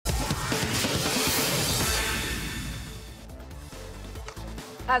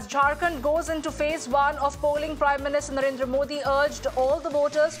As Jharkhand goes into phase 1 of polling, Prime Minister Narendra Modi urged all the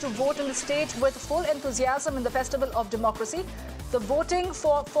voters to vote in the state with full enthusiasm in the festival of democracy. The voting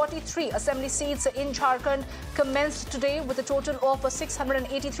for 43 assembly seats in Jharkhand commenced today with a total of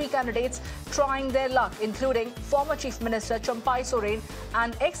 683 candidates trying their luck, including former Chief Minister Champai Soren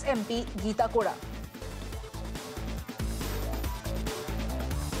and ex-MP Geeta Koda.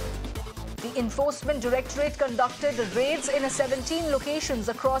 The Enforcement Directorate conducted raids in 17 locations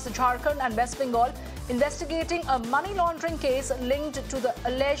across Jharkhand and West Bengal, investigating a money laundering case linked to the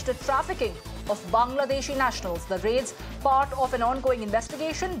alleged trafficking of Bangladeshi nationals. The raids, part of an ongoing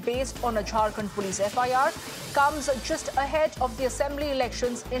investigation based on a Jharkhand police FIR, comes just ahead of the assembly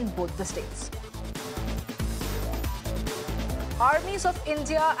elections in both the states. Armies of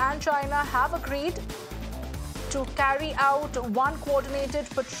India and China have agreed to carry out one coordinated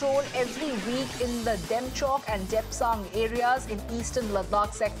patrol every week in the Demchok and Depsang areas in eastern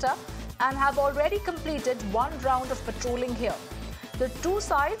Ladakh sector and have already completed one round of patrolling here. The two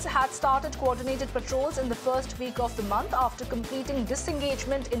sides had started coordinated patrols in the first week of the month after completing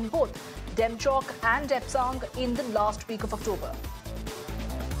disengagement in both Demchok and Depsang in the last week of October.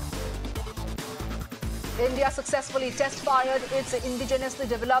 India successfully test-fired its indigenously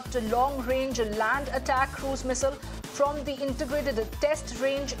developed long-range land attack cruise missile from the integrated test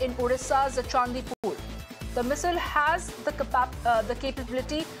range in Odisha's Chandipur. The missile has the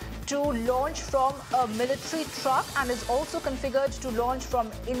capability to launch from a military truck and is also configured to launch from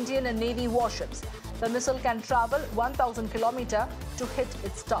Indian Navy warships. The missile can travel 1,000 kilometers to hit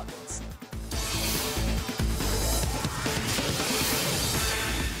its targets.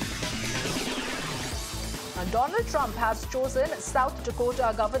 Donald Trump has chosen South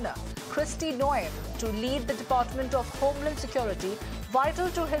Dakota Governor Kristi Noem to lead the Department of Homeland Security, vital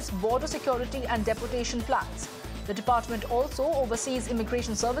to his border security and deportation plans. The department also oversees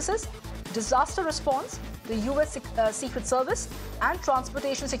immigration services, disaster response, the U.S. Secret Service, and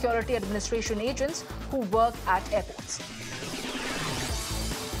Transportation Security Administration agents who work at airports.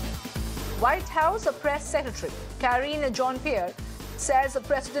 White House Press Secretary Karine Jean-Pierre says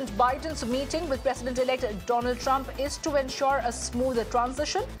President Biden's meeting with President-elect Donald Trump is to ensure a smooth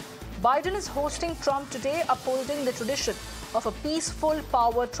transition. Biden is hosting Trump today, upholding the tradition of a peaceful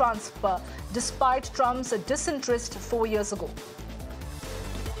power transfer despite Trump's disinterest 4 years ago.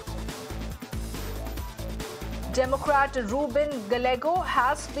 Democrat Ruben Gallego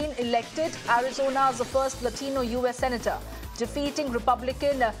has been elected Arizona's first Latino U.S. Senator, defeating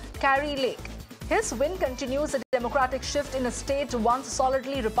Republican Kari Lake. His win continues a democratic shift in a state once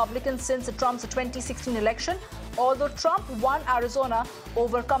solidly Republican since Trump's 2016 election, although Trump won Arizona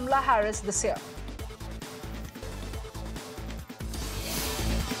over Kamala Harris this year.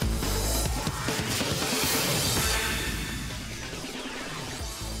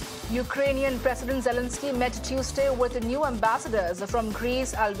 Ukrainian President Zelensky met Tuesday with new ambassadors from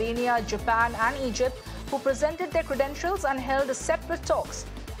Greece, Albania, Japan and Egypt, who presented their credentials and held separate talks.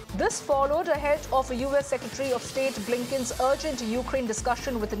 This followed ahead of U.S. Secretary of State Blinken's urgent Ukraine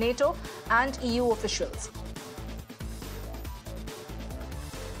discussion with NATO and EU officials.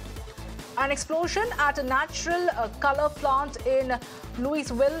 An explosion at a natural color plant in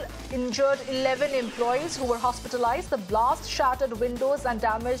Louisville injured 11 employees who were hospitalized. The blast shattered windows and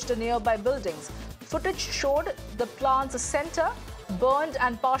damaged nearby buildings. Footage showed the plant's center burned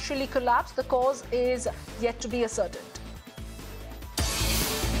and partially collapsed. The cause is yet to be ascertained.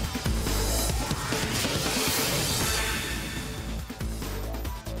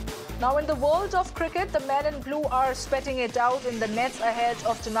 Now, in the world of cricket, the men in blue are sweating it out in the nets ahead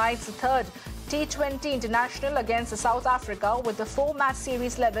of tonight's third T20 International against South Africa, with the 4-match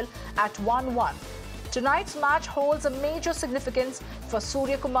series level at 1-1. Tonight's match holds a major significance for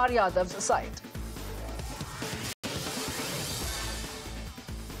Surya Kumar Yadav's side.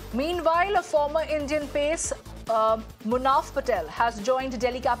 Meanwhile, a former Indian pace Munaf Patel has joined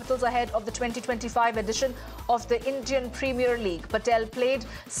Delhi Capitals ahead of the 2025 edition of the Indian Premier League. Patel played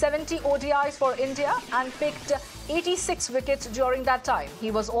 70 ODIs for India and picked 86 wickets during that time. He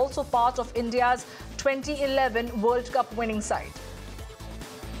was also part of India's 2011 World Cup winning side.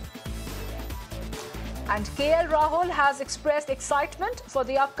 And KL Rahul has expressed excitement for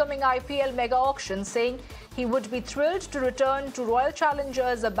the upcoming IPL mega auction, saying he would be thrilled to return to Royal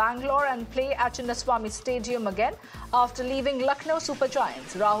Challengers Bangalore and play at Chinnaswamy Stadium again after leaving Lucknow Super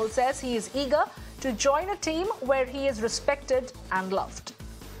Giants. Rahul says he is eager to join a team where he is respected and loved.